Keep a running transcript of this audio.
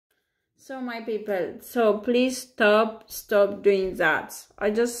So my people, so please stop doing that.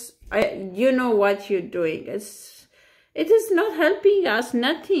 You know what you're doing. It is not helping us,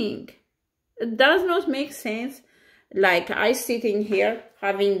 nothing. It does not make sense. Like I sitting here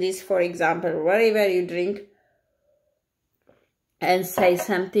having this, for example, wherever you drink and say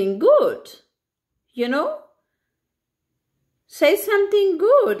something good, you know? Say something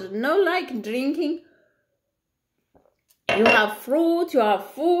good, no like drinking. You have fruit, you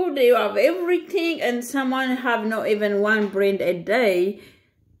have food, you have everything, and someone have not even one bread a day.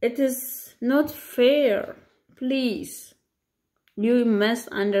 It is not fair. Please, you must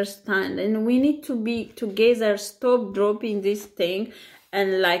understand, and we need to be together. Stop dropping this thing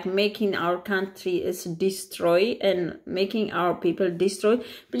and like making our country is destroyed and making our people destroy.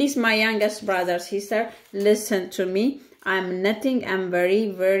 Please, my youngest brother, sister, listen to me. I'm nothing. I'm very,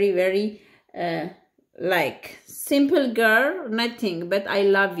 very, very like simple girl, nothing, but I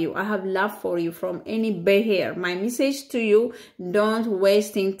love you. I have love for you from any behavior. My message to you, don't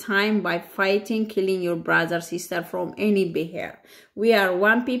wasting time by fighting, killing your brother, sister from any behavior. We are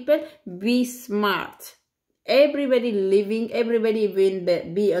one people. Be smart. Everybody living, everybody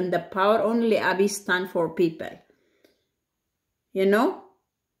will be on the power. Only Abi stand for people. You know?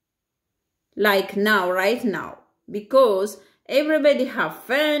 Like now, right now. Because everybody have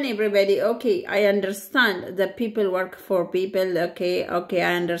fun, everybody, okay, I understand that people work for people, okay,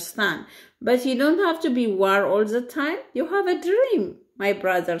 I understand. But you don't have to be war all the time. You have a dream, my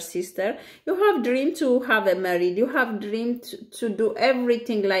brother, sister. You have dream to have a married. You have dream to do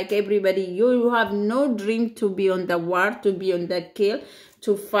everything like everybody. You have no dream to be on the war, to be on the kill,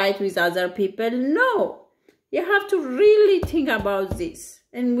 to fight with other people. No, you have to really think about this.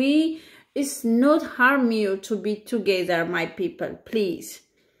 And it's not harm you to be together, my people, please.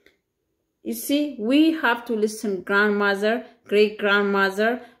 You see, we have to listen grandmother,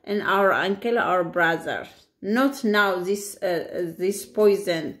 great-grandmother, and our uncle, our brother. Not now this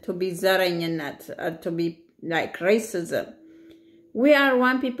poison to be zaranyat, to be like racism. We are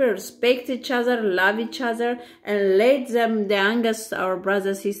one people, respect each other, love each other, and let them, the youngest, our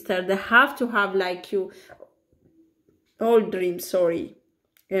brother, sister, they have to have like you, all dreams, sorry.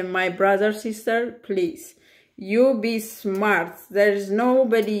 And my brother, sister, please, you be smart. There is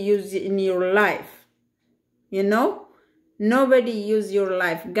nobody use in your life. You know? Nobody use your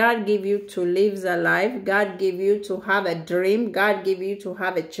life. God give you to live the life. God give you to have a dream. God give you to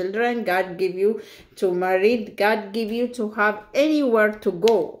have a children. God give you to marry. God give you to have anywhere to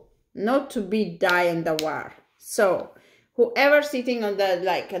go. Not to be die in the war. So, whoever sitting on the,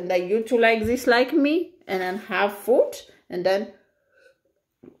 like, on the YouTube like this, like me, and then have food, and then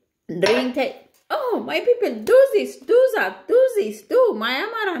drink it. Oh, my people, do this, do that, do this, do. My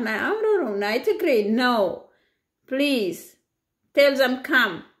amara, no. Please, tell them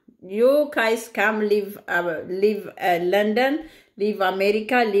come. You guys come, live London, live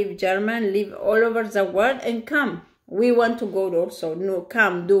America, live German, live all over the world, and come. We want to go also. No,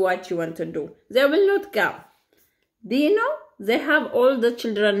 come, do what you want to do. They will not come. Do you know? They have all the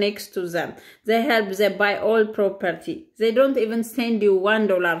children next to them. They help, they buy all property. They don't even send you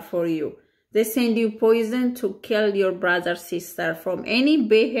 $1 for you. They send you poison to kill your brother, sister. From any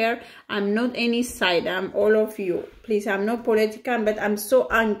behavior, I'm not any side. I'm all of you. Please, I'm not political, but I'm so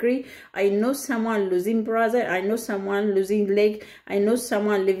angry. I know someone losing brother. I know someone losing leg. I know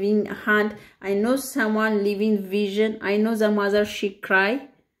someone losing hand. I know someone losing vision. I know the mother, she cry,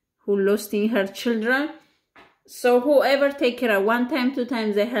 who lost in her children. So whoever take her 1 time, 2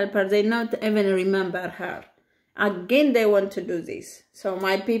 times they help her, they not even remember her. Again, they want to do this. So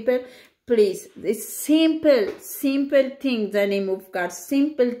my people, please, this simple thing, the name of God,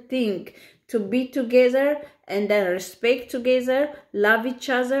 simple thing, to be together and then respect together, love each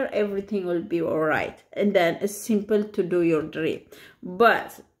other, everything will be all right. And then it's simple to do your dream.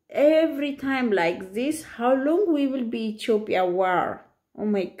 But every time like this, how long we will be Ethiopia war? Oh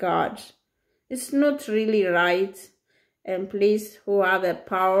my God. It's not really right. And please, who have a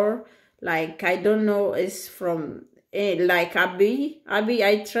power, like, I don't know, is from, like Abi,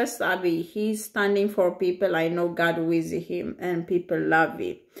 I trust Abi. He's standing for people. I know God with him and people love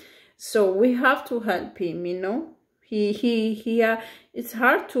him. So we have to help him, you know. It's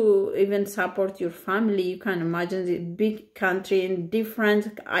hard to even support your family. You can imagine the big country and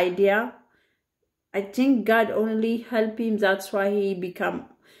different idea. I think God only help him. That's why he become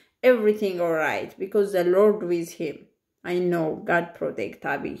everything all right, because the Lord with him. I know God protect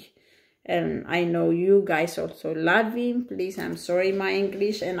Abi, and I know you guys also love him. Please, I'm sorry my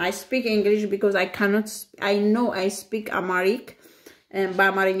English, and I speak English because I cannot. I know I speak Amharic,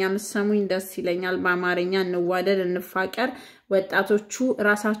 በአማርኛ መስሙኝ ደስ ይለኛል በአማርኛ እንዋደድ እንፋቀር ወጣቶቹ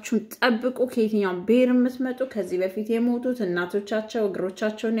ራሳችሁን ጠብቁ ከየትኛው ብሔር የምትመጡ ከዚህ በፊት የሞቱት እናቶቻቸው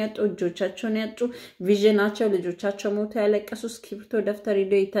እግሮቻቸውን ያጡ እጆቻቸውን ያጡ ቪዥናቸው ልጆቻቸው ሞቱ ያለቀሱ ስክሪፕቶ ደፍተር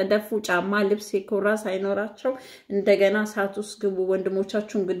ይዶ የተደፉ ጫማ ልብስ የኮራ ሳይኖራቸው እንደገና ሳቱስ ግቡ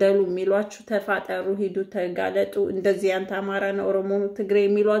ወንድሞቻችሁን ግደሉ የሚሏችሁ ተፋጠሩ ሂዱ ተጋለጡ እንደዚህ አንተ አማራ ነው ኦሮሞ ነው ትግሬ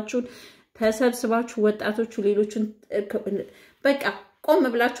የሚሏችሁ ተሰብስባችሁ ወጣቶቹ ሌሎችን በቃ ቆም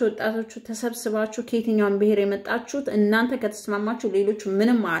ብላችሁ ወጣቶቹ ተሰብስባችሁ ከየትኛው ብሔር የመጣችሁት እናንተ ከተስማማችሁ ሌሎቹ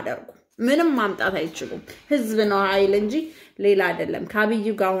ምንም አያደርጉ ምንም ማምጣት አይችሉም ህዝብ ነው ኃይል እንጂ ሌላ አይደለም ከአብይ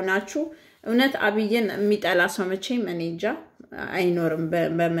ጋር ሆናችሁ እውነት አብይን የሚጠላ ሰው መቼም እኔ እንጃ አይኖርም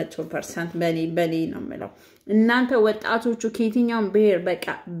በ100% በኔ ነው ማለት እናንተ ወጣቶቹ ከየትኛው ብሔር በቃ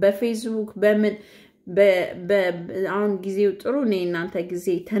በፌስቡክ በምን አሁን ጊዜው ጥሩ ነው እናንተ ጊዜ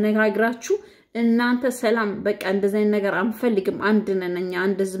ተነጋግራችሁ እናንተ ሰላም በቃ እንደዚህ አይነት ነገር አንፈልግም አንድ ነንኛ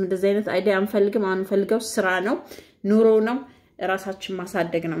አንድ ዝም እንደዚህ አይነት አይዲያ አንፈልግም አንፈልገው ስራ ነው ኑሮ ነው ራሳችን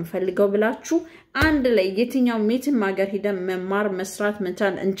ማሳደግ ነው አንፈልገው ብላችሁ አንድ ላይ የትኛው ሜትም ሀገር ሄደን መማር መስራት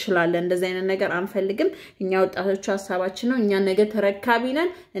መቻል እንችላለን እንደዚህ አይነት ነገር አንፈልግም እኛ ወጣቶቹ ሐሳባችን ነው እኛ ነገ ተረካቢ ነን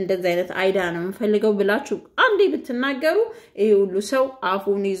እንደዚህ አይነት አይዲያ ነው አንፈልገው ብላችሁ አንዴ ብትናገሩ ይሄ ሁሉ ሰው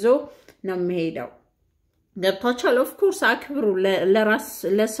አፉን ይዞ ነው የሚሄደው ገብታችኋል ኦፍ ኮርስ አክብሩ ለራስ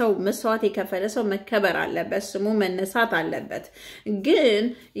ለሰው መስዋዕት የከፈለ ሰው መከበር አለበት ስሙ መነሳት አለበት ግን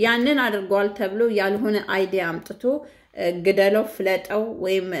ያንን አድርጓል ተብሎ ያልሆነ አይዲያ አምጥቶ ግደለው ፍለጠው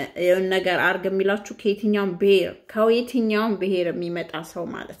ወይም የሆነ ነገር አርግ የሚላችሁ ከየትኛው ብሔር የሚመጣ ሰው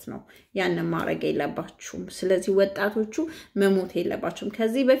ማለት ነው ያንን ማረግ የለባችሁም ስለዚህ ወጣቶቹ መሞት የለባችሁም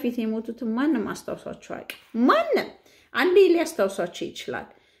ከዚህ በፊት የሞቱት ማንንም አስተዋውሳችሁ አይቅ ማንንም አንዴ ሊያስተዋውሳችሁ ይችላል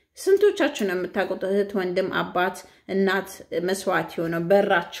ስንቶቻችሁ ነው የምታውቁት እህት ወንድም አባት እናት መስዋዕት ሆነው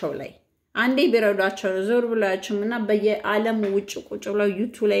በራቸው ላይ አንዴ ቢረዷቸው ዞር ብላችሁና በየዓለም ውጭ ቁጭ ብለው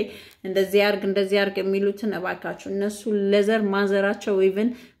ዩቲዩብ ላይ እንደዚህ ያርግ የሚሉትን እባካችሁ እነሱ ለዘር ማዘራቸው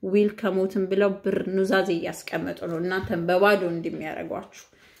ኢቭን ዊል ከሞትን ብለው ብር ኑዛዜ ያስቀመጡ ነው እናንተም በባዶ እንደሚያረጋችሁ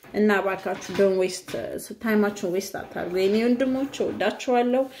እና እባካችሁ ዶንት ዌስት ታይማችሁን ዌስት አታርጉ የኔ ወንድሞች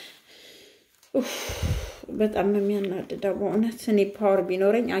ወዳችኋለሁ በጣም ነው የሚያናድደው በእውነት እኔ ፓወር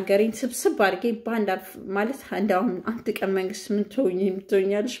ቢኖረኝ አገሬን ስብስብ አድርጌ ባንድ ማለት አንዳው አንድ ቀን መንግስት ምን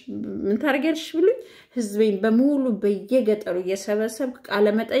ትሆኛለሽ ምን ታርገልሽ ብሉኝ ህዝቤን በሙሉ በየገጠሩ እየሰበሰብ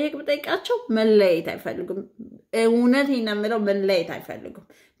ቃለ መጠየቅ በጠይቃቸው መለየት አይፈልጉም እውነቴን ነው የምለው መለየት አይፈልጉም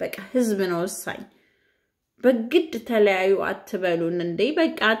በቃ ህዝብ ነው ወሳኝ በግድ ተለያዩ አትበሉን እንዴ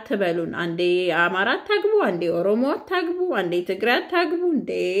በቃ አትበሉን አንዴ አማራ ታግቡ አንዴ ኦሮሞ ታግቡ አንዴ ትግሬ ታግቡ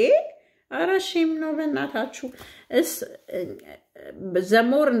እንዴ አራሽም ነው በእናታችሁ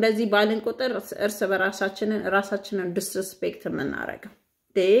ዘሞር እንደዚህ ባልን ቁጥር እርስ በራሳችንን ዲስሪስፔክት ምናረጋው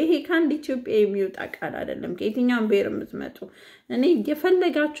ይሄ ካንድ ኢትዮጵያ የሚወጣ ቃል አይደለም ከየትኛው ብሔር የምትመጡ እኔ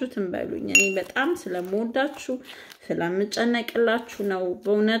የፈለጋችሁትን በሉኝ እኔ በጣም ስለምወዳችሁ ስለምጨነቅላችሁ ነው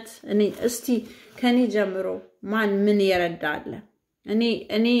በእውነት እኔ እስቲ ከኔ ጀምሮ ማን ምን ይረዳል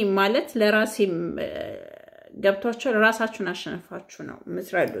እኔ ማለት ለራሴ ገብቷችሁ ራሳችሁን አሸነፋችሁ ነው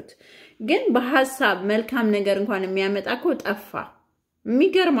ምትረዱት ግን በሐሳብ መልካም ነገር እንኳን የሚያመጣው ጠፋ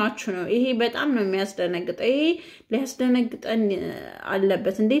የሚገርማችሁ ነው ይሄ በጣም ነው የሚያስደነግጠው ይሄ ሊያስደነግጠን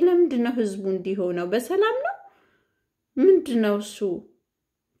አለበት እንዴ ለምንድን ነው ህዝቡ እንዲሆነው በሰላም ነው ምንድነው እሱ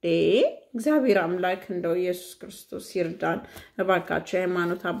እግዚአብሔር አምላክ እንደው ኢየሱስ ክርስቶስ ይርዳን እባካችሁ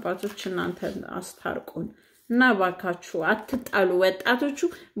የሃይማኖት አባቶች እናንተ አስታርቁን እና ባካችሁ አትጣሉ ወጣቶቹ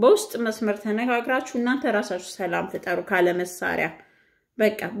በውስጥ መስመር ተነጋግራችሁ እናንተ ራሳችሁ ሰላም ፍጠሩ ካለ መሳሪያ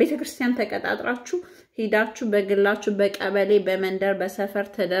በቃ ቤተክርስቲያን ተቀጣጥራችሁ ሄዳችሁ በግላችሁ በቀበሌ በመንደር በሰፈር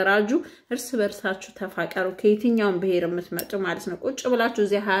ተደራጁ እርስ በርሳችሁ ተፋቀሩ ከየትኛው ብሔር የምትመጡ ማለት ነው ቁጭ ብላችሁ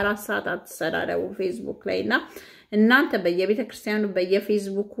እዚህ 24 ሰዓት አትሰዳደቡ ፌስቡክ ላይና እናንተ በየቤተክርስቲያኑ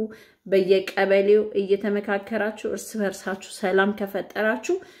በየፌስቡኩ በየቀበሌው እየተመካከራችሁ እርስ በርሳችሁ ሰላም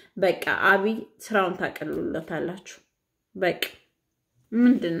ከፈጠራችሁ በቃ አብይ ስራውን ታቀልሉለታላችሁ በቃ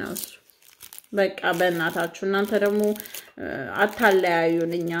ምንድነው እሱ በቃ በእናታችሁ እናንተ ደግሞ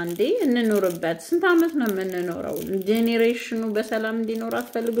አታለያዩን እኛ እንዴ እንኖርበት ስንት አመት ነው የምንኖረው ጄኔሬሽኑ በሰላም እንዲኖር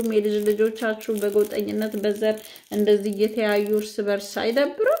አትፈልጉም የልጅ ልጆቻችሁ በጎጠኝነት በዘር እንደዚህ እየተያዩ እርስ በርስ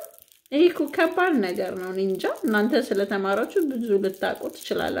አይደብሩም ይሄ እኮ ከባድ ነገር ነው እንጃ እናንተ ስለተማራችሁ ብዙ ልታውቁ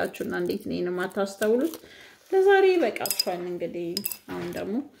ትችላላችሁና እንዴት ነው ማታስተውሉት ለዛሬ በቃችኋል እንግዲህ አሁን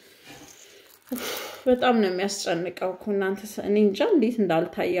ደግሞ በጣም ነው የሚያስጨንቀው እናንተ እንጃ እንዴት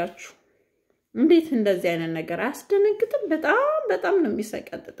እንዳልታያችሁ እንዴት እንደዚህ አይነት ነገር አስደነግጥም በጣም ነው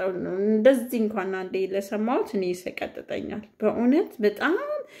የሚሰቀጥጠው ነው እንደዚህ እንኳን አንዴ ለሰማሁት እኔ ይሰቀጥጠኛል በእውነት በጣም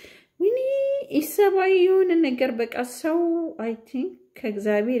ወይኔ ኢሰባይ የሆነ ነገር በቃ ሰው አይ ቲንክ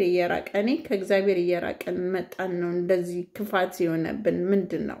ከእግዚአብሔር እየራቀ እኔ ከእግዚአብሔር እየራቀን መጣን ነው እንደዚህ ክፋት የሆነብን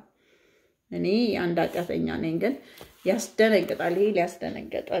ምንድነው? እኔ አንድ አቃተኛ ነኝ ግን ያስደነግጣል። ይሄ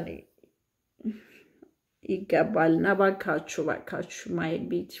ሊያስደነግጣል ይገባልና ባካችሁ my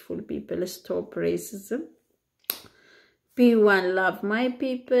beautiful people, stop racism. Be one, love my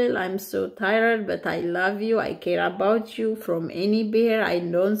people. I'm so tired, but I love you. I care about you from any bear. I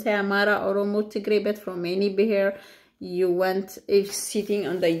don't say Amara, Oromo, Tigray, but from any bear you want. If sitting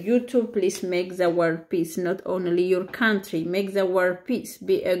on the YouTube, please make the word peace, not only your country. Make the word peace.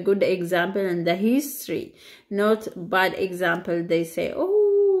 Be a good example in the history, not bad example. They say,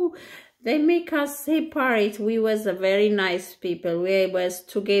 oh, they make us separate. We was a very nice people. We was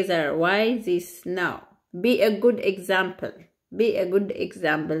together. Why this now? Be a good example. Be a good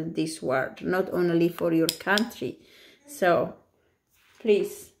example this word, not only for your country. So,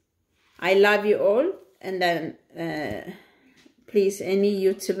 please, I love you all. And then, please, any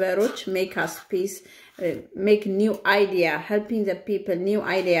YouTubers, make us peace. Make new idea, helping the people, new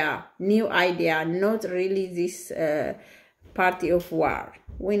idea, not really this party of war.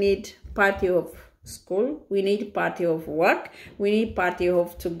 We need party of school, we need party of work, we need party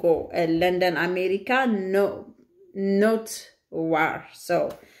of to go London, America. No, not war. So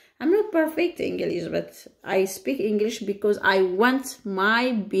I'm not perfect English, but I speak English because I want my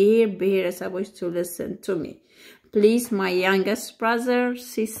supposed to listen to me. Please, my youngest brothers,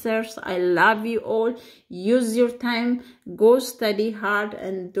 sisters, I love you all. Use your time, go study hard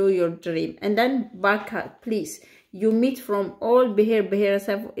and do your dream. And then back up, please. You meet from all behavior,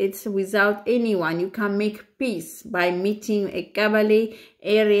 it's without anyone. You can make peace by meeting a Kabbalah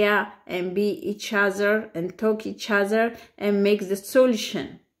area and be each other and talk each other and make the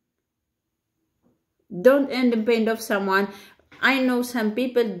solution. Don't depend of someone. I know some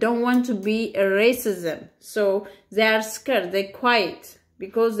people don't want to be a racism, so they are scared, they're quiet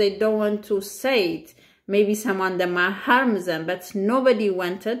because they don't want to say it. Maybe someone that might harm them, but nobody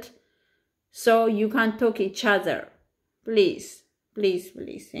wanted. So you can talk each other. Please, please,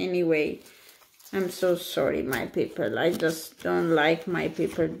 please. Anyway, I'm so sorry, my people. I just don't like my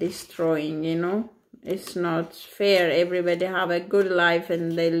people destroying, you know. It's not fair. Everybody have a good life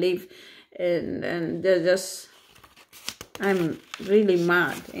and they live and they're just... I'm really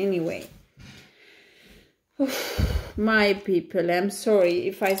mad. Anyway. My people, I'm sorry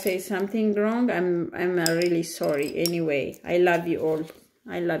if I say something wrong. I'm really sorry. Anyway, I love you all.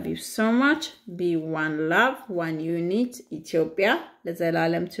 I love you so much. Be one love, one unit. Ethiopia.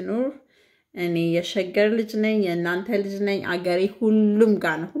 ለዘላለም ትኑር። እኔ የሸገር ልጅ ነኝ፣ የእናንተ ልጅ ነኝ። አገሬ ሁሉም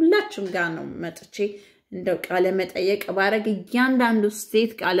ጋር ነው፣ ሁላችሁም ጋር ነው መጥቼ እንደው ቃለ መጠየቅ ባረግ እያንዳንዱ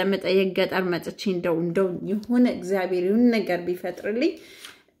ስቴት ቃለ መጠየቅ ገጠር መጥቼ እንደው የሆነ እግዚአብሔር ይሁን ነገር ቢፈጥርልኝ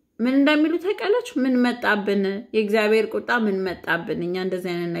ምን እንደሚሉ ተቀላችሁ? ምን መጣብን? የእግዚአብሔር ቁጣ ምን መጣብን? እኛ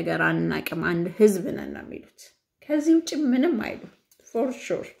እንደዚህ አይነት ነገር አናቅም፣ አንድ ህዝብ ነን ነው የሚሉት። ከዚህ ውጪ ምንም አይሉ። For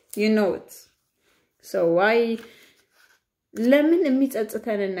sure, you know it. So why? ለምን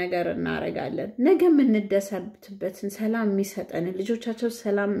የሚጸጽተንን ነገር እናረጋለን? ነገ ምን እንደሰብትበትን ሰላም የሚሰጠን ልጆቻቸው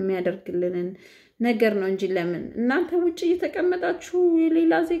ሰላም የሚያደርግልንን ነገር ነው እንጂ ለምን እናንተ ውጪ እየተቀመጣችሁ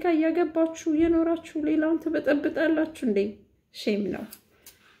የሌላ ዜጋ ያገባችሁ የኖራችሁ ሌላውን ተበጠብጣላችሁ እንዴ? shame ነው።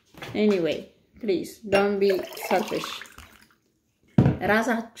 Anyway, please don't be selfish.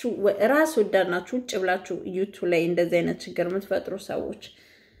 ራሳችሁ ራስ ወዳድናችሁ ውጭ ብላችሁ ዩቲዩብ ላይ እንደዚህ አይነት ችግር የምትፈጥሩ ሰዎች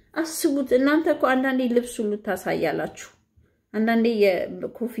አስቡት። እናንተ እኮ አንዳንዴ ልብስ ሁሉ ታሳያላችሁ። አንዳንዴ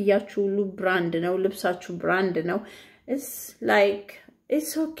የኮፍያችሁ ሁሉ ብራንድ ነው፣ ልብሳችሁ ብራንድ ነው። It's like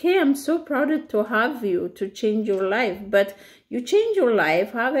it's okay. I'm so proud to have you to change your life, but you change your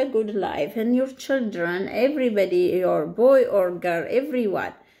life, have a good life, and your children, everybody, your boy or girl,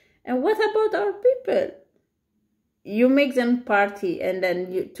 everyone. And what about our people? You make them party and then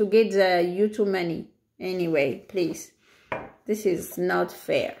to get the YouTube money. Anyway, please, this is not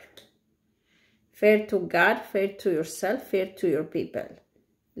fair. Fair to God, fair to yourself, fair to your people.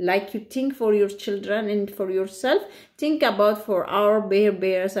 Like you think for your children and for yourself, think about for our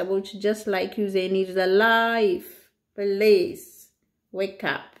bears about just like you. They need the life. Please, wake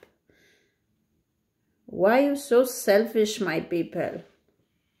up. Why are you so selfish, my people?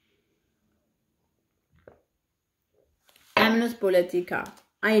 I'm not politica.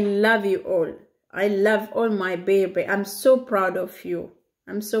 I love you all. I love all my baby. I'm so proud of you.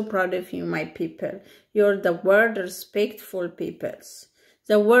 I'm so proud of you, my people. You're the world respectful peoples.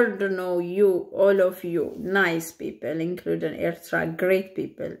 The world know you, all of you, nice people, including Ertra, great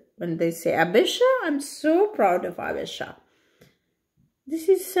people. When they say Abisha, I'm so proud of Abisha. This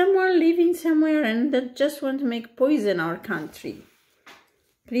is someone living somewhere and that just want to make poison our country.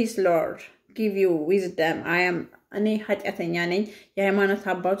 Please, Lord, give you wisdom. I am እኔ ኃጢአተኛ ነኝ የሃይማኖት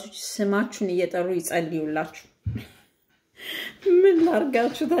አባቶች ስማችሁን እየጠሩ ይጸልዩላችሁ ምን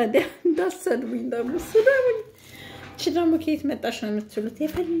ላርጋችሁ ታዲያ እንዳሰድቡኝ ደግሞ ስደቡኝ ደግሞ ከየት መጣሽ ነው የምትሉት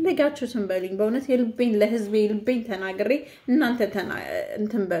የፈለጋችሁትን በሉኝ በእውነት የልቤን ለህዝቤ የልቤን ተናግሬ እናንተ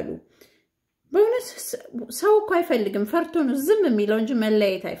እንትን በሉ በእውነት ሰው እኮ አይፈልግም ፈርቶ ነው ዝም የሚለው እንጂ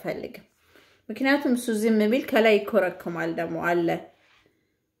መለየት አይፈልግም ምክንያቱም እሱ ዝም ቢል ከላይ ይኮረከማል ደግሞ አለ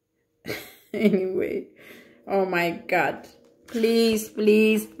anyway oh my god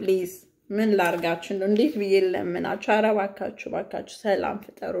please ምን ላርጋችሁ ነው እንዴት ብዬ ለምናችሁ አረባካችሁ ሰላም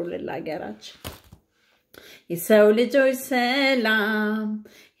ፍጠሩ ለላገራችሁ የሰው ልጆች ሰላም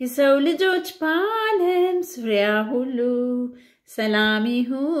የሰው ልጆች ባለም ዙሪያ ሁሉ ሰላም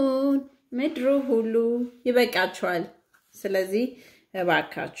ይሁን ምድሩ ሁሉ ይበቃችኋል ስለዚህ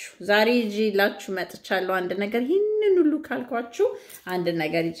እባካችሁ ዛሬ ይዤላችሁ መጥቻለሁ አንድ ነገር ይሄንን ሁሉ ካልኳችሁ አንድ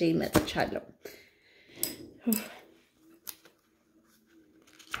ነገር ይዤ መጥቻለሁ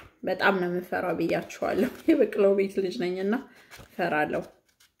በጣም ነው የምፈራው ብያችኋለሁ የበቅሎ ቤት ልጅ ነኝና ፈራለሁ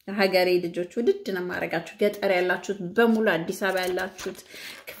ሀገሬ ልጆች ውድድ ነው ማረጋችሁ ገጠር ያላችሁት በሙሉ አዲስ አበባ ያላችሁት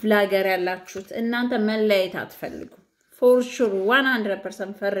ክፍለ ሀገር ያላችሁት እናንተ መለያየት አትፈልጉ for sure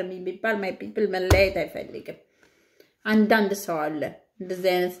 100% ፈርሚ ቢባል my people መለያየት አይፈልግም አንዳንድ ሰው አለ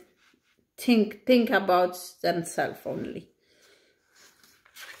እንደዚህ አይነት think about themselves only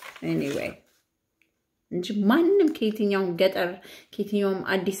anyway እንጂ ማንንም ከየትኛው ገጠር ከየትኛው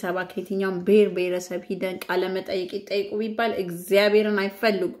አዲስ አበባ ከየትኛው ብሔረሰብ ሂደን ቃለ መጠይቅ ይጠይቁ ቢባል እግዚአብሔርን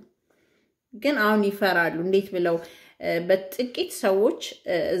አይፈልጉ ግን አሁን ይፈራሉ እንዴት ብለው በጥቂት ሰዎች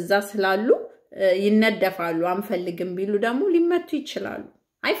እዛ ስላሉ ይነደፋሉ አንፈልግም ቢሉ ደግሞ ሊመቱ ይችላሉ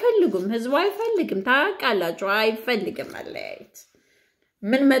አይፈልጉም ህዝቡ አይፈልግም ታቃላችሁ አይፈልግም መለያየት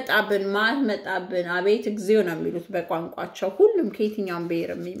ምን መጣብን መጣብን አቤት እግዚኦ ነው የሚሉት በቋንቋቸው ሁሉም ከየትኛው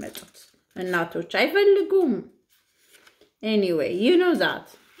ብሔር የሚመጡት እናቶች አይፈልጉም anyway you know that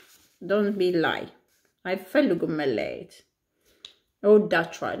don't be lie አይፈልጉም መለያየት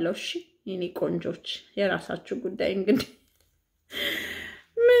እወዳችኋለሁ እሺ የኔ ቆንጆች የራሳችሁ ጉዳይ እንግዲህ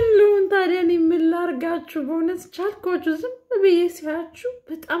ምን ልሁን ታዲያ እኔ ምን ላርጋችሁ በእውነት ቻልኳችሁ ዝም ብዬ ሲያችሁ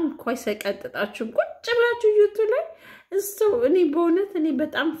በጣም እኮ አይሰቀጥጣችሁ ቁጭ ብላችሁ ዩቱብ ላይ እሱ እኔ በእውነት እኔ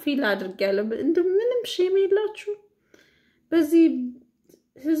በጣም ፊል አድርጌያለሁ ምንም ሼም የላችሁ በዚህ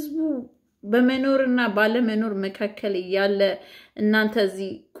ህዝቡ በመኖርና ባለመኖር መካከል ያለ እናንተ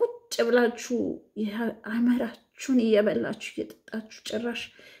እዚህ ቁጭ ብላችሁ አመራችሁን እየበላችሁ እየጠጣችሁ ጭራሽ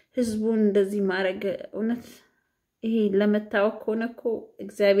ህዝቡን እንደዚህ ማረግ እውነት ይሄ ለመታወቅ ሆነኮ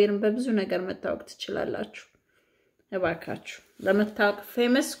እግዚአብሔርን በብዙ ነገር መታወቅ ትችላላችሁ እባካችሁ ለመታወቅ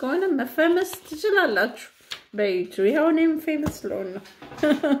ፌመስ ከሆነ መፈመስ ትችላላችሁ በዩቲዩብ ይሄውንም ፌመስ ለሆነ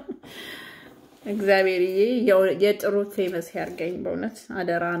እግዚአብሔር የጥሩ ፌመስ ያርገኝ በእውነት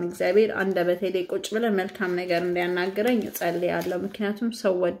አደራን እግዚአብሔር አንደበቴ ላይ ቁጭ ብለ መልካም ነገር እንዲያናገረኝ ጸልያለሁ ምክንያቱም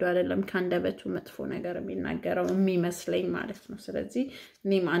ሰው ወዶ አይደለም ካንደበቱ መጥፎ ነገር የሚናገረው የሚመስለኝ ማለት ነው ስለዚህ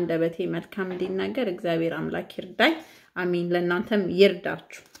እኔም አንደበቴ መልካም እንዲናገር እግዚአብሔር አምላክ ይርዳኝ አሜን ለእናንተም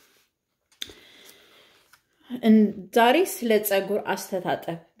ይርዳችሁ ዛሬ ስለ ጸጉር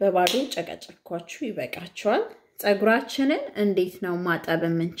አስተታጠብ በባዶ ጨቀጨኳችሁ ይበቃችኋል ጸጉራችንን እንዴት ነው ማጠብ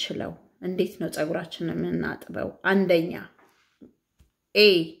የምንችለው እንዴት ነው ጸጉራችንን የምናጥበው አንደኛ ኤ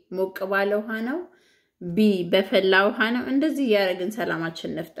ሞቅ ባለ ውሃ ነው ቢ በፈላ ውሃ ነው እንደዚህ ያረግን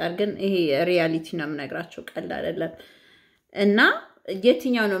ሰላማችን ነፍጣር ግን ይሄ ሪያሊቲ ነው የምነግራችሁ ቀላል አይደለም እና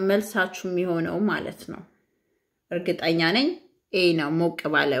የትኛው ነው መልሳችሁ የሚሆነው ማለት ነው እርግጠኛ ነኝ ኤ ነው ሞቅ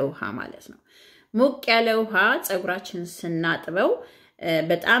ባለ ውሃ ማለት ነው ሞቅ ያለ ውሃ ጸጉራችንን ስናጥበው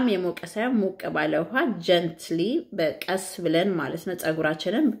በጣም የሞቀ ሳይሆን ሞቅ ባለ ውሃ ጀንትሊ በቀስ ብለን ማለት ነው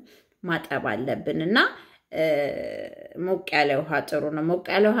ጸጉራችንን ማጠብ አለብንና ሞቅ ያለ ውሃ ጥሩ ነው ሞቅ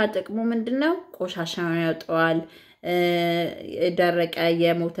ያለ ውሃ ጥቅሙ ምንድነው ቆሻሻውን ያወጣዋል ደረቀ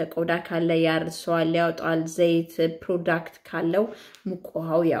የሞተ ቆዳ ካለ ያርሰዋል ያወጣዋል ዘይት ፕሮዳክት ካለው ሙቅ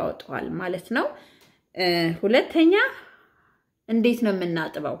ውሃው ያወጣዋል ማለት ነው ሁለተኛ እንዴት ነው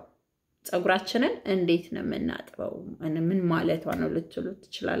የምናጥበው ጸጉራችንን እንዴት ነው የምናጥበው ምን ማለት ነው ልትሉ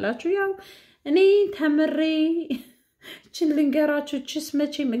ትችላላችሁ ያው እኔ ተምሬ ልንገራችሁ ችስ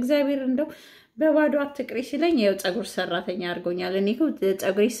መቼም እግዚአብሔር እንደው በባዶ አትቅሪ ሲለኝ ያው ጸጉር ሰራተኛ አድርጎኛል እኔ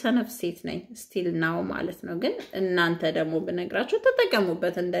ጸጉሬ ሰነፍ ሴት ነኝ ስቲል ናው ማለት ነው ግን እናንተ ደግሞ በነግራችሁ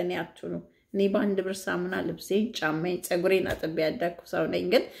ተጠቀሙበት እንደኔ አትኑ እኔ ባንድ ብር ሳሙና ልብሴን ጫማዬን ጸጉሬን አጥቤ ያዳኩ ሰው ነኝ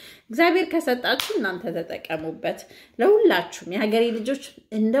ግን እግዚአብሔር ከሰጣችሁ እናንተ ተጠቀሙበት ለሁላችሁም የሀገሬ ልጆች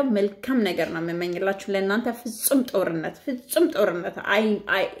እንደው መልካም ነገር ነው የምመኝላችሁ ለእናንተ ፍጹም ጦርነት አይ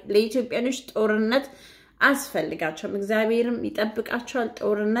ለኢትዮጵያኖች ጦርነት አስፈልጋቸውም እግዚአብሔርም ይጠብቃቸዋል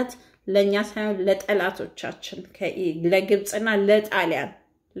ጦርነት ለኛ ሳይሆን ለጠላቶቻችን ለግብጽና ለጣሊያን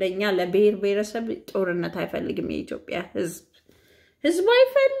ለኛ ለብሔር ብሔረሰብ ጦርነት አይፈልግም የኢትዮጵያ ህዝብ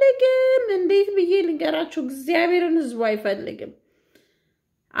አይፈልግም እንዴት ብዬ ልንገራችሁ እግዚአብሔርን ህዝብ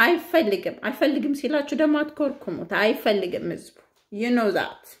አይፈልግም ሲላችሁ ደግሞ አትኮርኩሙት አይፈልግም ህዝቡ you know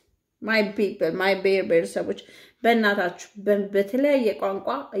that my people my ብሔረሰቦች በእናታችሁ በተለያየ ቋንቋ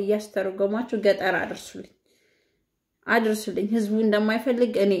እያስተረጎማችሁ ገጠር አድርሱልኝ ህዝቡ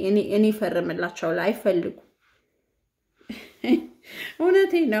እንደማይፈልግ እኔ ፈርምላቸዋለሁ አይፈልጉ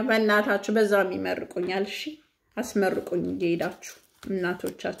እውነቴን ነው በእናታችሁ በዛው የሚመርቁኛል እሺ አስመርቁኝ እየሄዳችሁ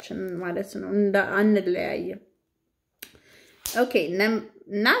እናቶቻችን ማለት ነው አንለያየም ኦኬ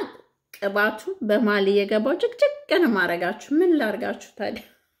እና ቅባቱ በማል እየገባው ጭቅጭቅ ማረጋችሁ ምን ላርጋችሁ ታዲያ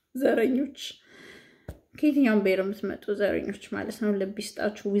ዘረኞች ከየትኛውም ብሔር የምትመጡ ዘረኞች ማለት ነው ልብ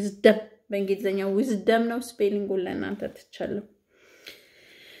ይስጣችሁ wisdom በእንግሊዘኛ wisdom ነው ስፔሊንጉን ለእናንተ ትቻለሁ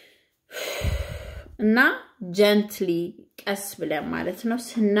እና gently ቀስ ብለን ማለት ነው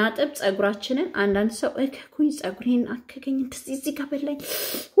ስናጥብ ጸጉራችንን አንዳንድ ሰው እከኩኝ ጸጉሬን አከከኝ እዚህ ጋር በላይ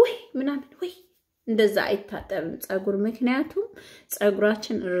ወይ ምናምን ወይ እንደዛ አይታጠብም ጸጉር ምክንያቱም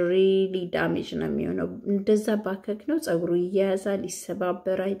ጸጉራችን really damage ነው የሚሆነው እንደዛ ባከክ ነው ጸጉሩ ይያዛል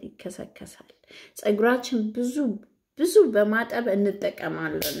ይሰባበራል ይከሰከሳል ጸጉራችን ብዙ በማጠብ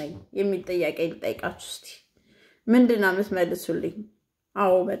እንጠቀማለን የሚጠያቀ ልጠይቃችሁ እስቲ ምንድነው የምትመልሱልኝ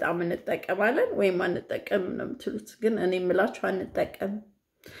አዎ በጣም እንጠቀማለን ወይ ማንጠቀም ነው የምትሉት ግን እኔ የምላችሁ አንጠቀም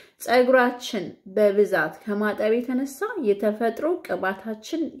ጸጉራችን በብዛት ከማጠብ የተነሳ የተፈጥሮ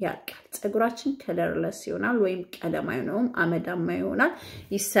ቅባታችን ያልቃል ጸጉራችን ከለርለስ ይሆናል ወይም ቀለም አይሆንም አመዳማ ይሆናል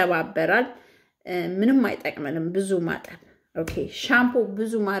ይሰባበራል ምንም አይጠቅመንም ብዙ ማጠብ ኦኬ ሻምፖ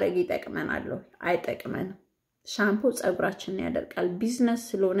ብዙ ማድረግ ይጠቅመናል አይጠቅመንም ሻምፖ ጸጉራችንን ያደርቃል ቢዝነስ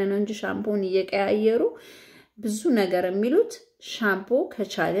ስለሆነ ነው እንጂ ሻምፖን እየቀያየሩ ብዙ ነገር የሚሉት ሻምፖ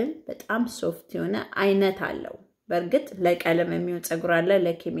ከቻልን በጣም ሶፍት የሆነ አይነት አለው በርግጥ ለቀለም የሚሆን ጸጉር አለ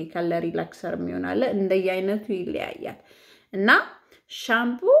ለኬሚካል ለሪላክሰር የሚሆን አለ እንደየአይነቱ ይለያያል እና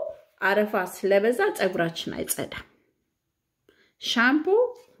ሻምፖ አረፋ ስለበዛ ጸጉራችን አይጸዳም ሻምፖ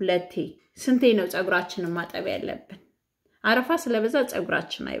ሁለቴ ስንቴ ነው ጸጉራችንን ማጠብ ያለብን አረፋ ስለበዛ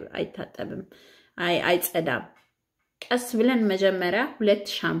ጸጉራችን አይታጠብም አይጸዳም ቀስ ብለን መጀመሪያ ሁለት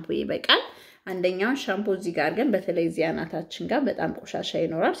ሻምፖ ይበቃል አንደኛው ሻምፖ እዚህ ጋር ግን በተለይ ዚያናታችን ጋር በጣም ቆሻሻ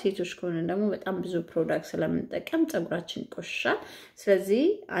ይኖራል ሴቶች ከሆነ ደግሞ በጣም ብዙ ፕሮዳክት ስለምንጠቀም ጸጉራችን ይቆሽሻል ስለዚህ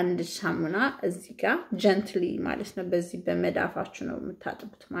አንድ ሳሙና እዚህ ጋር ጀንትሊ ማለት ነው በዚህ በመዳፋችሁ ነው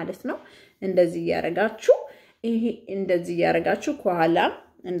የምታጥቡት ማለት ነው እንደዚህ ያረጋችሁ ከኋላ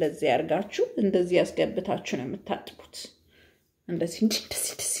እንደዚህ ያርጋችሁ እንደዚህ ያስገብታችሁ ነው የምታጥቡት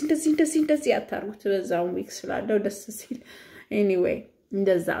እንደዚህ አታርጉት በዛው ሚክስ ስላለው ደስ ሲል anyway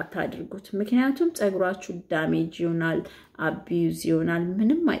እንደዛ አታድርጉት ምክንያቱም ጸጉራችሁ ዳሜጅ ይሆናል አቢዩዝ ይሆናል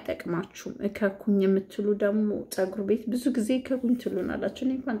ምንም አይጠቅማችሁም እከኩኝ የምትሉ ደግሞ ጸጉር ቤት ብዙ ጊዜ እከኩኝ ትሉናላችሁ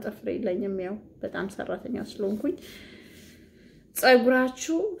እኔ እንኳን ጥፍሬ የለኝም ያው በጣም ሰራተኛ ስለሆንኩኝ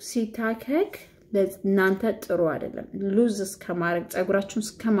ጸጉራችሁ ሲታከክ ለእናንተ ጥሩ አይደለም ሉዝ እስከማረግ ጸጉራችሁን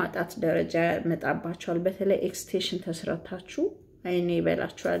እስከማጣት ደረጃ መጣባችኋል በተለይ ኤክስቴንሽን ተስራታችሁ አይኔ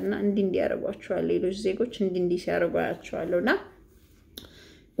ይበላችኋልና እንዲያረጓችኋል ሌሎች ዜጎች ሲያረጓያችኋልና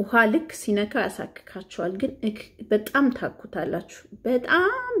ውሃ ልክ ሲነካ ያሳክካችኋል ግን በጣም ታኩታላችሁ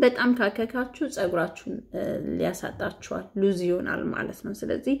በጣም ካከካችሁ ጸጉራችሁን ሊያሳጣችኋል ሉዝ ይሆናል ማለት ነው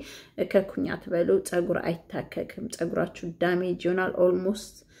ስለዚህ እከኩኛ ትበሉ ጸጉር አይታከክም ጸጉራችሁ ዳሜጅ ይሆናል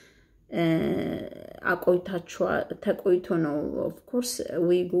ኦልሞስት ተቆይቶ ነው ኦፍ ኮርስ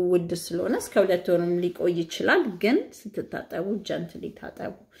ዊጉ ውድ ስለሆነ እስከ 2 ወርም ሊቆይ ይችላል ግን ስትታጠቡ ጀንትሊ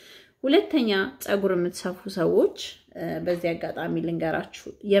ታጠቡ ሁለተኛ ጸጉር የምትሰፉ ሰዎች በዚህ አጋጣሚ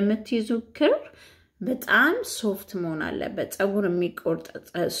ልንገራችሁ የምትይዙ ክር በጣም ሶፍት መሆን አለበት ጸጉር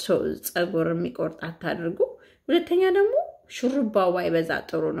የሚቆርጥ አታድርጉ ሁለተኛ ደግሞ ሹሩባው ባይበዛ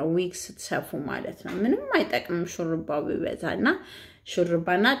ጥሩ ነው ዊግ ስትሰፉ ማለት ነው ምንም አይጠቅምም ሹሩባው ቢበዛና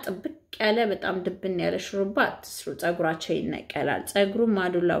ሹሩባና ጥብቅ ያለ በጣም ድብን ያለ ሹሩባ አትስሩ ጸጉራቸው ይነቀላል ጸጉሩ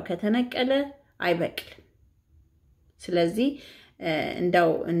ማዱላው ከተነቀለ አይበቅልም ስለዚህ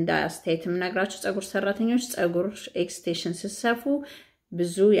እንዳስተያየትም ነግራችሁ ጸጉር ሰራተኞች ጸጉር ኤክስቴንሽን ሲሰፉ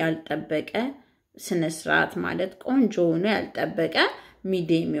ብዙ ያልጠበቀ ስነስርዓት ማለት ቆንጆ ሆኖ ያልጠበቀ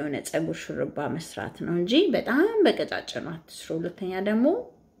ሚዲየም የሆነ ጸጉር ሹሩባ መስራት ነው እንጂ በጣም በቀጫጭኑ አትስሩ ሁለተኛ ደግሞ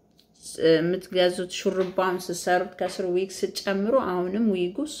የምትገዙት ሹሩባውን ሲሰሩት ከስሩ ዊግ ሲጨምሩ አሁንም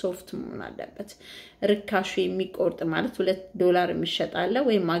ዊጉ ሶፍት መሆን አለበት ርካሹ የሚቆርጥ ማለት $2 የሚሸጣለ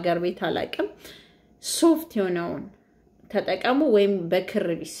ወይም አገር ቤት አላቅም ሶፍት የሆነውን ተጠቀሙ ወይም በክር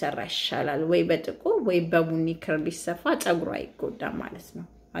ቢሰራ ይሻላል ወይ በጥቁር ወይ በቡኒ ክር ቢሰፋ ጸጉሩ አይጎዳም ማለት ነው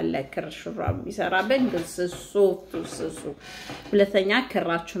አለ ክር ሹራብ ቢሰራበት ስሱ ሁለተኛ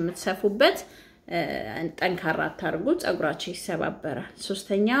ክራችሁ የምትሰፉበት ጠንካራ አታርጉ ጸጉራቸው ይሰባበራል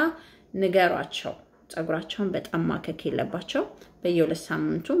ሶስተኛ ንገሯቸው ጸጉራቸውን በጣም ማከክ የለባቸው በየሁለት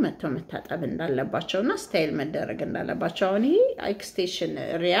ሳምንቱ መተው መታጠብ እንዳለባቸውና ስታይል መደረግ እንዳለባቸው አሁን ይሄ ኤክስቴንሽን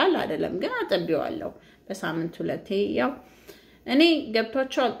ሪያል አይደለም ግን አጠቢዋለሁ በሳምንት ሁለቴ ያው እኔ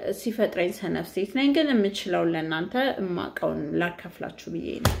ገብቷቸው ሲፈጥረኝ ሰነፍ ሴት ነኝ ግን የምችለው ለእናንተ ማቀውን ላካፍላችሁ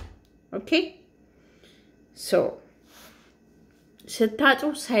ብዬ ነው ኦኬ ሶ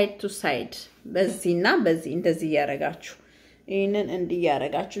ስታጡ ሳይድ ቱ ሳይድ በዚህና በዚህ እንደዚህ ያረጋችሁ ይሄንን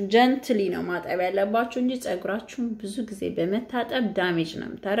እንዲያረጋችሁ ጀንትሊ ነው ማጠብ ያለባችሁ እንጂ ጸጉራችሁን ብዙ ጊዜ በመታጠብ ዳሜጅ ነው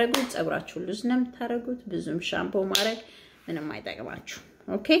የምታረጉት ጸጉራችሁን ሉዝ ነው የምታረጉት ብዙም ሻምፖ ማረግ ምንም አይጠቅማችሁ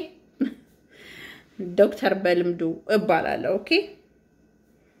ኦኬ ዶክተር በልምዱ እባላለሁ ኦኬ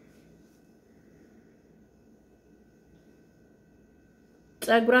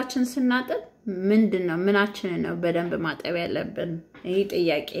ጸጉራችን ስናጠብ ምንድነው ምናችንን ነው በደንብ ማጠብ ያለብን ይሄ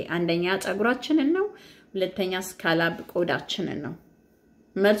ጥያቄ አንደኛ ጸጉራችንን ነው ሁለተኛ ስካላፕ ቆዳችንን ነው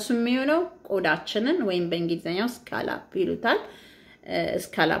መልሱም የሚሆነው ቆዳችንን ወይም በእንግሊዘኛው ስካላፕ ይሉታል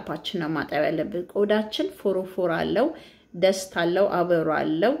ስካላፓችን ነው ማጠብ ያለብን ቆዳችን ፎሮፎር አለው ደስት አለው አበሮ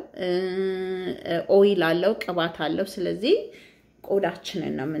አለው ኦይል አለው ቅባት አለው ስለዚህ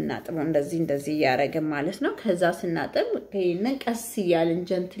ቆዳችንን ነው የምናጥበው እንደዚህ ያረጋም ማለት ነው ከዛ ስናጥብ ከይነን ቀስ ይያልን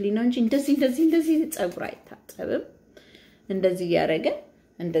ጀንትሊ ነው እንጂ እንደዚህ ጸጉር አይታጠብም እንደዚህ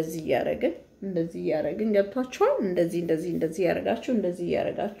ያረጋን ገብቷችኋል እንደዚህ ያረጋችሁ እንደዚህ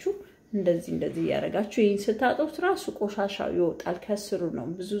ያረጋችሁ ይሄን ስታጥቡት ራሱ ቆሻሻው ይወጣል ከስሩ ነው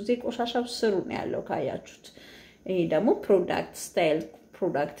ብዙ ጊዜ ቆሻሻው ስሩ ነው ያለው ካያችሁት ይሄ ደግሞ ፕሮዳክት ስታይል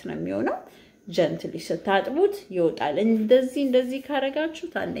ፕሮዳክት ነው የሚሆነው ጀንትሊ ስታጥቡት ይወጣል እንደዚህ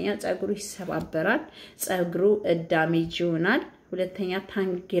ካረጋችሁት አንደኛ ጸጉሩ ይሰባበራል ጸጉሩ ዳሜጅ ይሆናል ሁለተኛ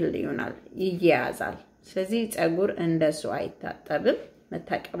ታንግል ይሆናል ይያዛል ስለዚህ ጸጉር እንደሱ አይታጠብም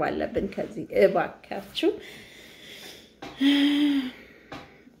መታቀብ አለብን ከዚህ እባካችሁ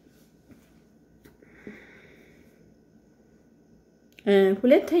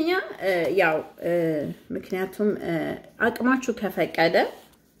ሁለተኛ ያው ምክንያቱም አቅማችሁ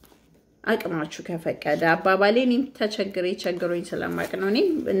ከፈቀደ አባባሌን ተቸግሮኝ ስለማቅ ነው እኔ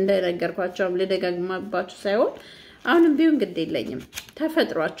እንደነገርኳችሁ ለደጋግማባችሁ ሳይሆን አሁንም ቢሆን ግድ የለኝም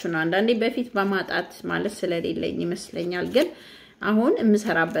ተፈጥሯችሁ ነው አንዳንዴ በፊት በማጣት ማለት ስለሌለኝ ይመስለኛል ግን አሁን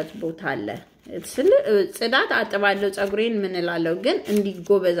የምሰራበት ቦታ አለ ጽዳት አጥባለሁ ጸጉሬን ምን እላለሁ ግን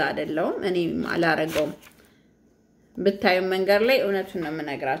እንዲጎበዝ አይደለም እኔ አላረጋውም ብታዩ መንገር ላይ እውነቱን ነው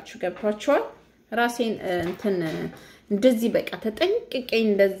የምነግራችሁ ገብቷችኋል ራሴን እንደዚህ በቃ ተጠንቅቄ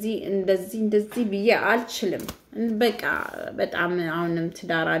እንደዚህ ብዬ አልችልም በቃ በጣም አሁንም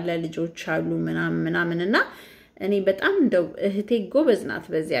ትዳር አለ ልጆች አሉ ምናምንና እኔ በጣም እንደው እህቴ ጎበዝ ናት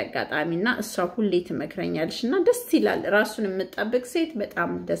በዚህ አጋጣሚና እሷ ሁሌ ትመክረኛለሽና ደስ ይላል ራሱን የምትጠብቅ ሴት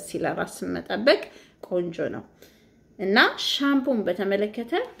በጣም ደስ ይላል ራስን መጠበቅ ቆንጆ ነው እና ሻምፖን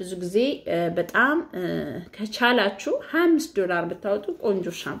በተመለከተ ብዙ ጊዜ በጣም ከቻላችሁ $25 ብታወጡ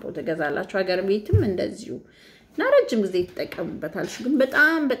ቆንጆ ሻምፖ ተገዛላችሁ ሀገር ቤትም እንደዚሁ እና ረጅም ጊዜ ተጠቀሙበታልሽ ግን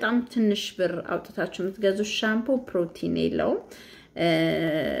በጣም ትንሽ ብር አውጥታችሁ የምትገዙ ሻምፖ ፕሮቲን የለውም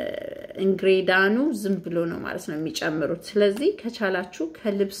ኢንግሬዳኑ ዝም ብሎ ነው ማለት ነው የሚጨምሩት ስለዚህ ከቻላችሁ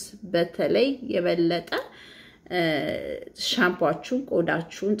ከልብስ በተለይ የበለጠ ሻምፖአችሁን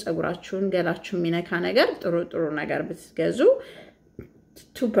ቆዳችሁን ጸጉራችሁን ገላችሁን የሚነካ ነገር ጥሩ ነገር ብትገዙ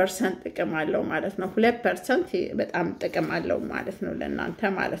 2% ጥቅም አለው ማለት ነው 2% በጣም ጥቅም አለው ማለት ነው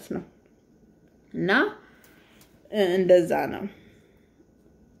ለእናንተ ማለት ነው እና እንደዛ ነው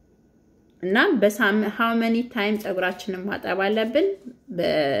እና how many times ጸጉራችንን ማጠብ አለብን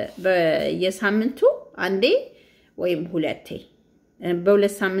በየሳምንቱ አንዴ ወይም ሁለቴ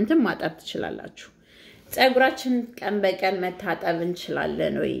በሁለት ሳምንትም ማጠብ ትችላላችሁ ጸጉራችን ቀን በቀን መታጠብ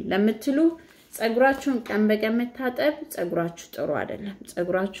እንችላለን ወይ ለምትሉ ጸጉራችሁን ቀን በቀን መታጠብ ጸጉራችሁ ጥሩ አይደለም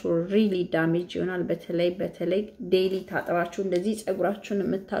ጸጉራችሁ really damage ይሆናል በተለይ ዴይሊ ታጠባችሁ እንደዚህ ጸጉራችሁን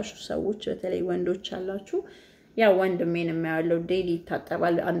የምታሹ ሰዎች በተለይ ወንዶች አላችሁ ያ ወንድሜን የሚያለው ዴይሊ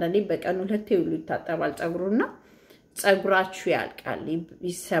ታጠባል አንዳንዴ በቀን ሁለቴ ሁሉ ይታጠባል ጸጉሩና ጸጉራችሁ ያልቃል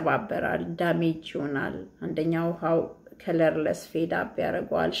ይሰባበራል ዳሜጅ ይሆናል አንደኛው ሃው ከለርለስ ፌድ አፕ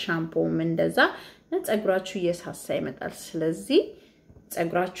ያረጋዋል ሻምፖም እንደዛ ጸጉራችሁ እየሳሳ ይመጣል ስለዚህ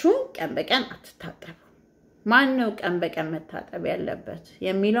ጸጉራችሁን ቀን በቀን አትታጠቡ ማን ነው ቀን በቀን መታጠብ ያለበት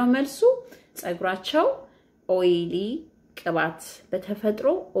የሚለው መልሱ ጸጉራቸው ኦይሊ ቅባት በተፈጥሮ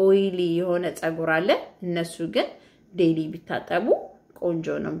ኦይሊ የሆነ ጸጉር አለ እነሱ ግን ዴይሊ ቢታጠቡ ቆንጆ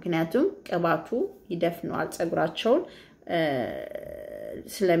ነው ምክንያቱም ቅባቱ ይደፍነዋል ጸጉራቸውን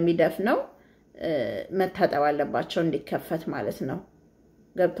ስለሚደፍነው መታጠብ አለባቸው እንዲከፈት ማለት ነው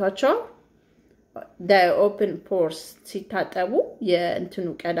ገብቷቸው the open pores ሲታጠቡ የእንትኑ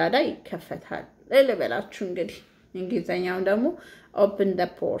ቀዳዳ ይከፈታል ለበላችሁ እንግዲህ እንግሊዘኛው ደግሞ open the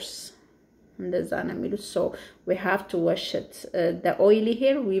pores እንደዛ ነው የሚሉት so we have to wash it the oily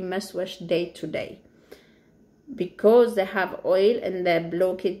hair we must wash day to day because they have oil and they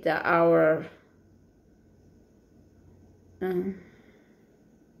block it our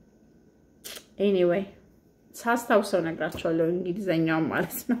anyway ሳስታውሰው ነግራችኋለሁ እንግሊዘኛው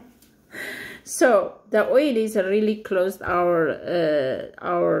ማለት ነው so the oil is really closed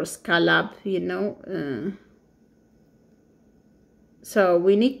our scalp you know so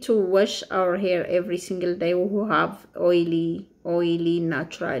we need to wash our hair every single day who have oily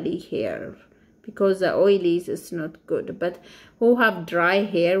naturally hair because the oily is not good but who have dry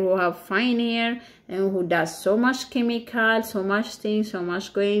hair who have fine hair and who does so much chemical so much things so much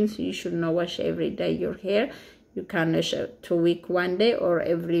going so you should not wash every day your hair you can wash 2 weeks 1 day or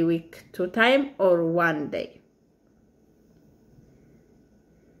every week 2 times or 1 day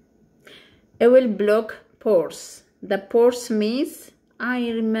it will block pores the pores means I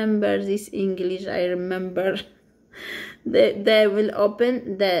remember this English I remember they will open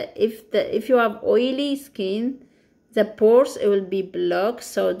if you have oily skin the pores it will be blocked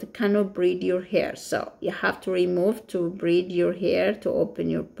so it cannot breathe your hair so you have to remove to breathe your hair to open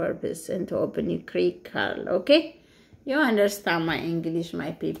your purpose and to open your curl okay you understand my English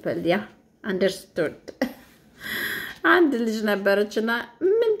my people yeah understood and ልጅ ነበረችና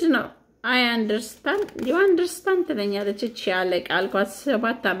ምንድነው I understand you understand ትለኛለች እቺ ያለቅ አልኳት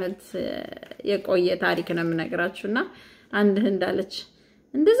 7 አመት የቆየ ታሪክ ነው የምነግራችሁና አንድ እንዳለች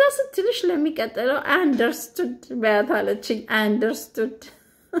እንደዛ ስትልሽ ለሚቀጥለው I understood ባታለችኝ I understood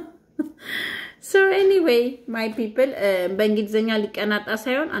so anyway my people በእንግሊዘኛ ሊቀናጣ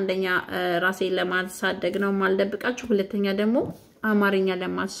ሳይሆን አንደኛ ራሴን ለማሳደግ ነው ማልደብቃችሁ ሁለተኛ ደግሞ አማርኛ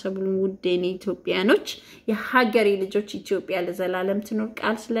ለማሰቡን ውዴኔ ኢትዮጵያኖች የሀገሬ ልጆች ኢትዮጵያ ለዘላለም ትኖር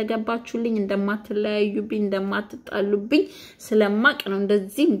ቃል ስለገባችሁልኝ እንደማትለያዩብኝ እንደማትጣሉብኝ ስለማቅ ነው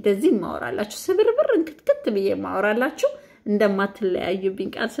እንደዚህ ማወራላችሁ ስብርብር እንክትክት ብዬ ማወራላችሁ እንደማትለያዩብኝ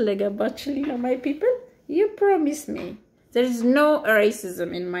ቃል ስለገባችሁልኝ ነው my people you promise me there is no racism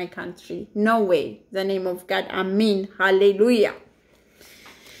in my country no way the name of God amen hallelujah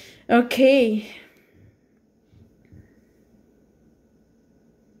okay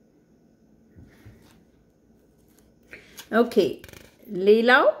okay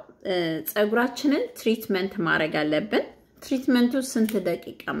ሌላው ጸጉራችንን ትሪትመንት ማድረግ አለብን ትሪትመንቱ ስንት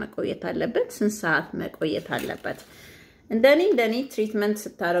ደቂቃ መቆየት አለበት ስንት ሰዓት መቆየት አለበት እንደኔ ትሪትመንት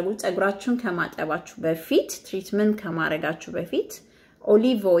ስታረጉ ጸጉራችሁን ከማጠባችሁ በፊት ትሪትመንት ከማረጋችሁ በፊት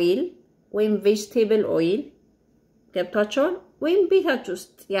ኦሊቭ ኦይል ወይም ቬጂቴብል ኦይል ገብታችኋል ወይም ቤታችሁ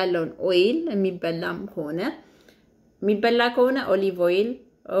ውስጥ ያለውን ኦይል የሚበላ ከሆነ ኦሊቭ ኦይል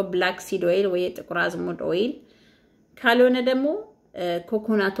ብላክ ሲድ ኦይል ወይ ጥቁር አዝሙድ ኦይል ካልሆነ ደግሞ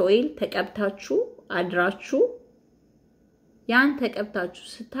ኮኮናት ኦይል ተቀብታችሁ አድራችሁ ያን ተቀብታችሁ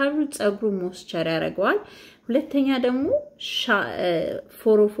ስታሩ ጸጉሩ ሞስቸር ያረጋዋል ሁለተኛ ደግሞ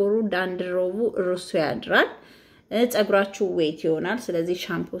ፎሮፎሩ ዳንድሮቡ ሩሱ ያድራል ጸጉራችሁ ዌት ይሆናል ስለዚህ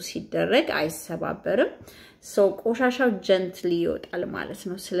ሻምፖ ሲደረግ አይሰባበርም ሶ ቆሻሻው ጀንትሊ ይወጣል ማለት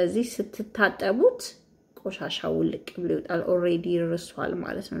ነው ስለዚህ ስትታጠቡት ቆሻሻው ልቅ ብሎ ይወጣል already ርሷል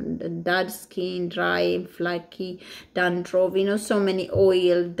ማለት ነው dead skin dry flaky dandruff you know so many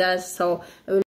oil dust so